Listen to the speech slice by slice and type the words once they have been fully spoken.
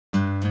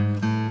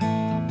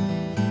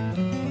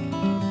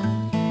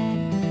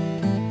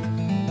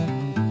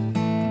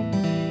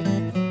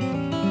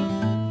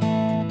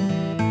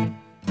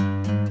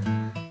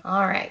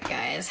Alright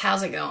guys,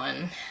 how's it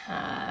going?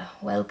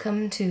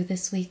 Welcome to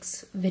this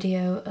week's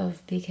video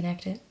of Be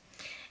Connected.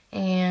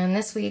 And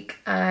this week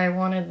I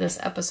wanted this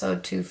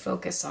episode to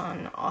focus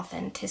on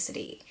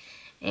authenticity.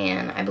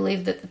 And I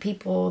believe that the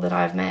people that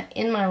I've met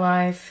in my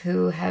life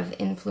who have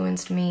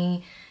influenced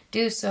me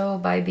do so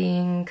by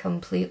being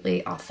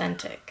completely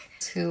authentic,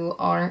 who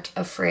aren't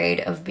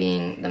afraid of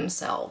being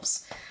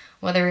themselves.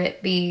 Whether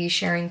it be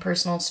sharing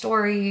personal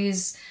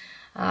stories,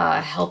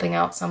 helping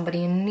out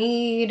somebody in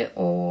need,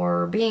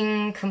 or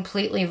being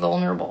completely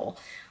vulnerable,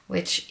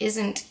 which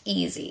isn't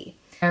easy.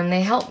 And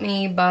they help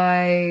me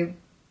by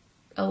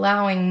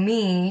allowing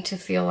me to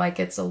feel like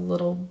it's a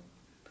little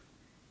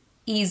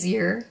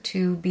easier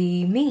to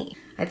be me.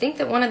 I think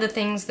that one of the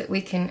things that we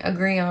can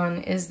agree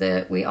on is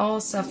that we all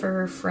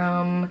suffer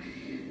from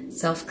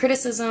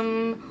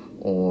self-criticism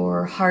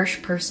or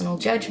harsh personal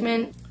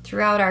judgment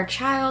throughout our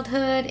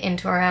childhood,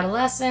 into our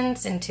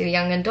adolescence, into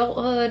young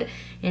adulthood,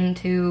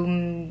 into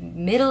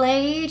middle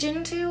age,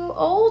 into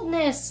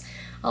oldness.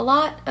 A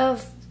lot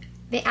of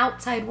the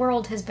outside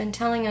world has been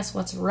telling us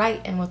what's right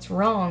and what's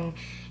wrong,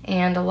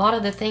 and a lot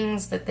of the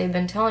things that they've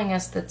been telling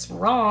us that's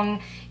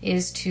wrong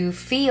is to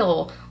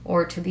feel,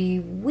 or to be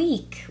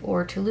weak,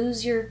 or to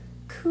lose your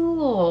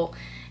cool.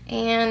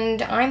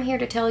 And I'm here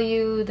to tell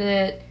you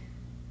that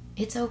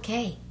it's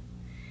okay.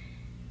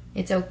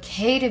 It's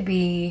okay to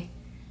be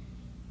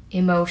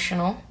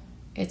emotional.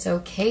 It's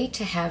okay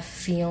to have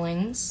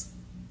feelings.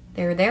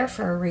 They're there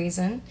for a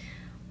reason.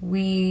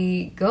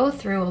 We go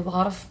through a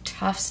lot of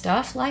tough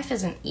stuff. Life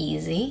isn't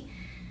easy.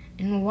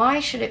 And why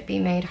should it be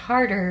made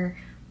harder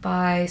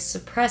by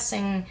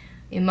suppressing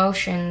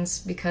emotions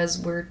because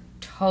we're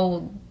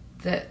told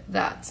that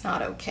that's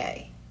not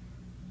okay?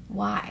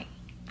 Why?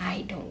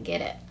 I don't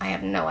get it. I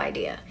have no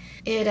idea.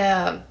 It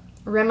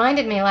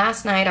reminded me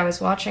last night I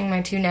was watching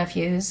my two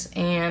nephews,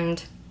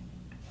 and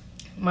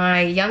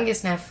my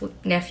youngest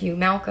nephew,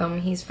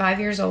 Malcolm, he's 5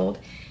 years old,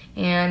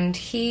 and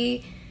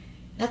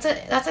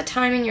that's a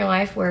time in your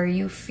life where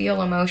you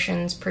feel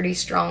emotions pretty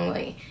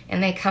strongly,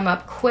 and they come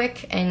up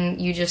quick,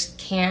 and you just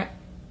can't,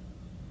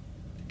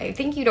 I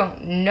think you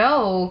don't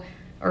know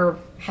or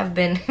have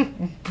been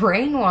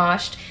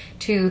brainwashed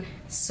to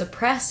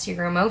suppress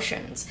your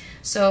emotions.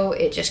 So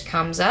it just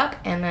comes up,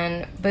 and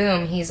then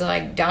boom, he's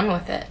like done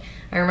with it.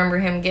 I remember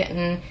him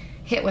getting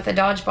hit with a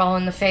dodgeball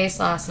in the face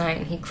last night,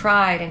 and he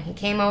cried, and he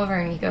came over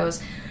and he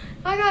goes,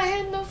 "I got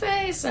hit in the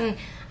face," and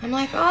I'm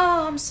like,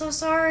 "Oh, I'm so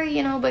sorry,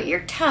 you know, but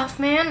you're tough,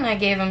 man." And I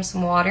gave him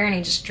some water, and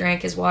he just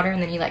drank his water,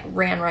 and then he like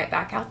ran right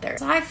back out there.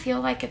 So I feel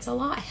like it's a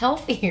lot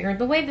healthier,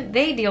 the way that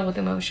they deal with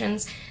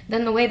emotions,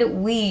 than the way that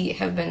we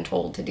have been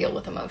told to deal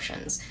with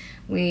emotions.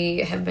 We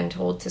have been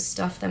told to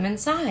stuff them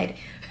inside,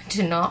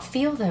 to not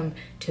feel them,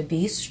 to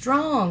be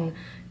strong,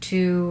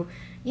 to,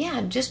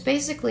 yeah, just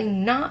basically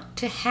not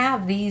to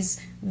have these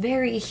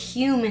very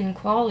human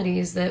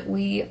qualities that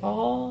we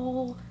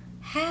all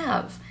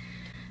have.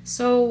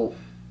 So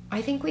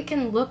I think we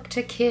can look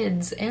to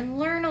kids and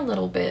learn a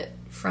little bit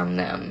from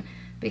them,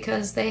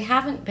 because they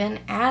haven't been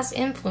as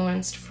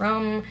influenced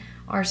from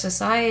our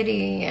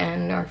society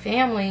and our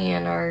family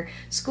and our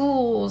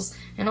schools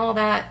and all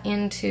that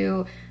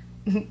into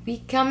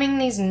becoming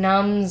these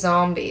numb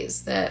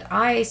zombies that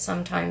I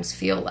sometimes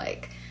feel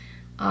like.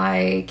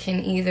 I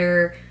can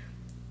either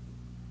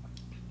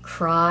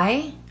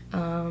cry,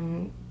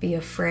 be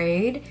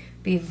afraid,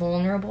 be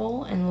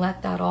vulnerable, and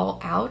let that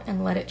all out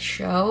and let it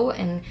show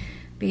and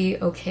be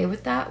okay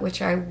with that,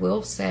 which I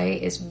will say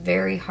is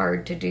very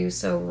hard to do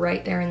so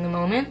right there in the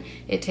moment.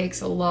 It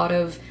takes a lot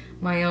of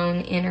my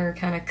own inner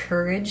kind of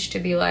courage to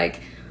be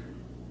like,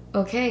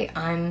 okay,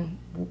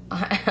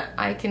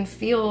 I can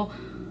feel,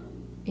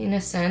 in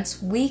a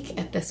sense, weak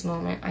at this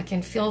moment. I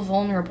can feel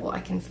vulnerable.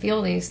 I can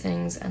feel these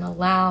things and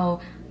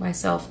allow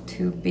myself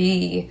to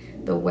be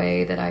the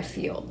way that I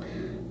feel.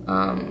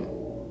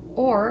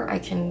 Or I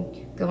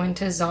can go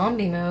into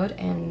zombie mode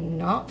and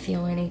not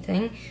feel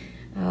anything,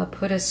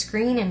 put a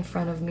screen in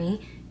front of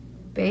me,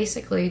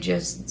 basically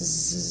just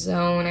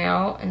zone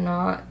out and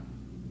not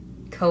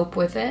cope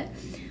with it,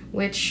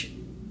 which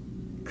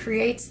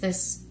creates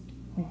this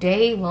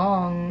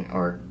day-long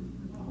or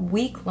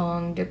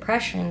week-long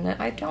depression that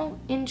I don't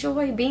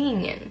enjoy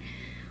being in.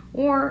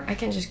 Or I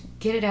can just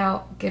get it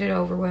out, get it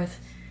over with,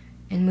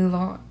 and move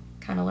on,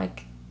 kind of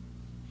like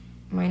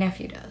my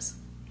nephew does.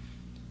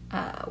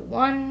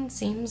 One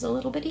seems a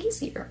little bit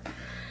easier,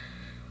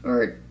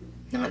 or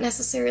not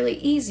necessarily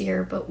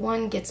easier, but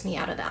one gets me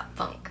out of that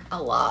funk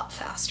a lot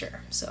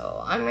faster,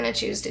 so I'm gonna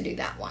choose to do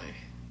that one.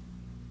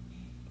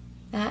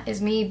 That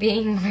is me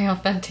being my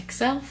authentic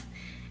self,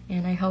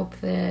 and I hope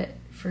that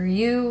for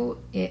you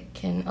it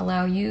can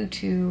allow you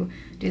to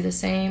do the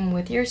same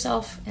with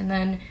yourself, and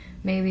then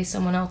maybe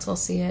someone else will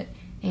see it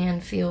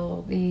and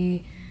feel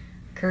the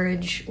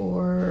courage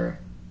or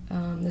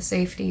the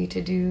safety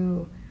to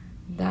do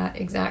that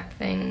exact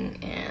thing,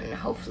 and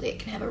hopefully it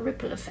can have a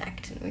ripple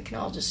effect and we can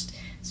all just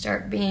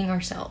start being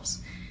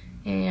ourselves.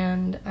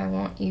 And I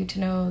want you to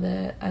know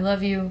that I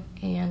love you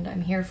and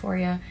I'm here for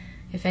you.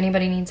 If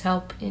anybody needs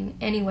help in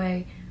any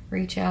way,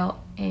 reach out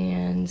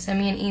and send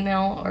me an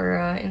email or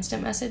an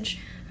instant message.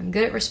 I'm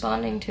good at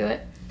responding to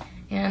it.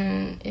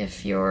 And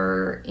if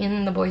you're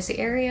in the Boise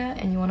area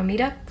and you want to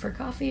meet up for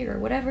coffee or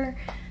whatever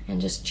and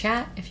just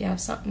chat, if you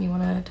have something you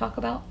want to talk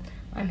about,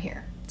 I'm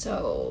here.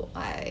 So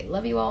I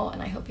love you all,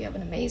 and I hope you have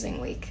an amazing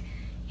week,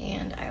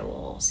 and I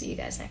will see you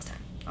guys next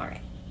time. All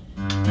right.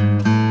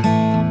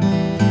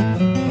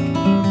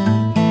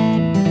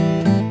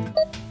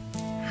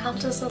 How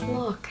does it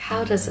look?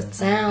 How does it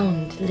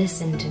sound?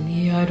 Listen to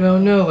me, I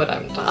don't know what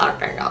I'm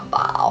talking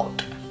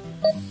about.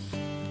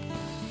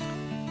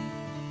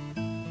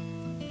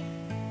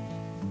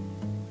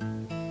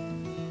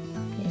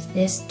 Is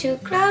this too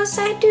close?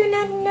 I do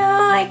not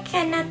know. I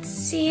cannot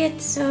see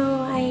it, so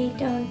I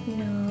don't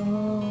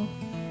know.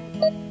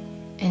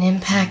 It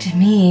impacted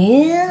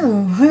me.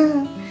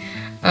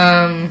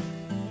 I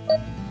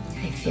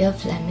feel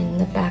phlegm in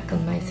the back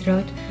of my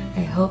throat.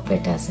 I hope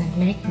it doesn't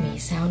make me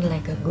sound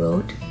like a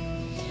goat.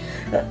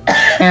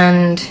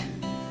 And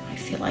I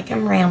feel like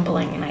I'm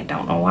rambling and I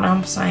don't know what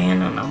I'm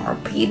saying, and I'm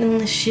repeating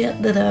the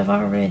shit that I've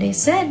already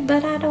said,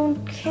 but I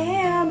don't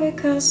care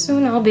because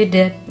soon I'll be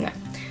dead. No,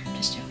 I'm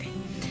just joking.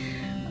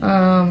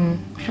 I'm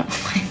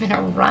in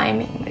a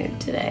rhyming mood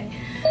today.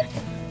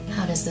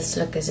 How does this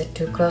look? Is it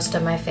too close to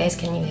my face?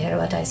 Can you hear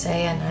what I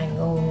say? And I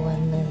go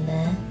and then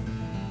there,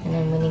 and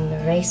I'm winning the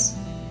race.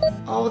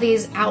 All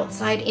these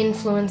outside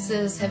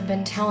influences have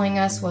been telling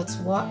us what's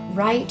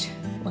right,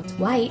 what's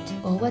white,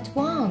 or what's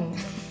wrong.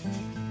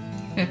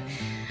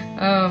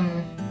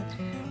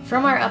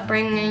 From our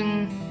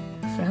upbringing,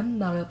 I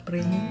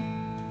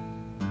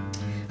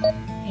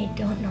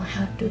don't know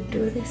how to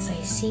do this.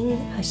 I sing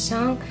a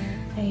song,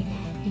 I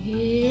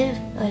live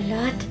a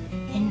lot,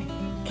 and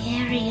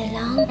carry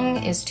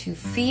along is to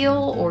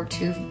feel or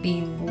to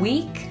be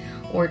weak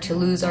or to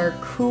lose our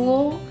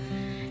cool.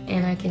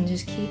 And I can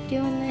just keep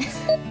doing this.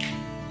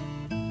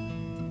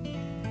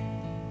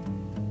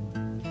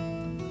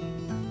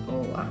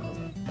 Oh wow,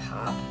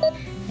 pop.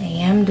 I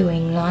am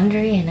doing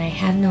laundry and I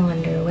have no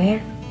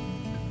underwear.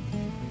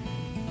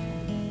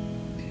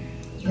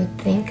 You'd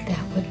think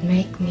that would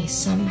make me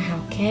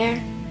somehow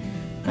care,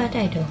 but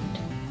I don't.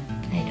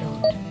 I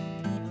don't.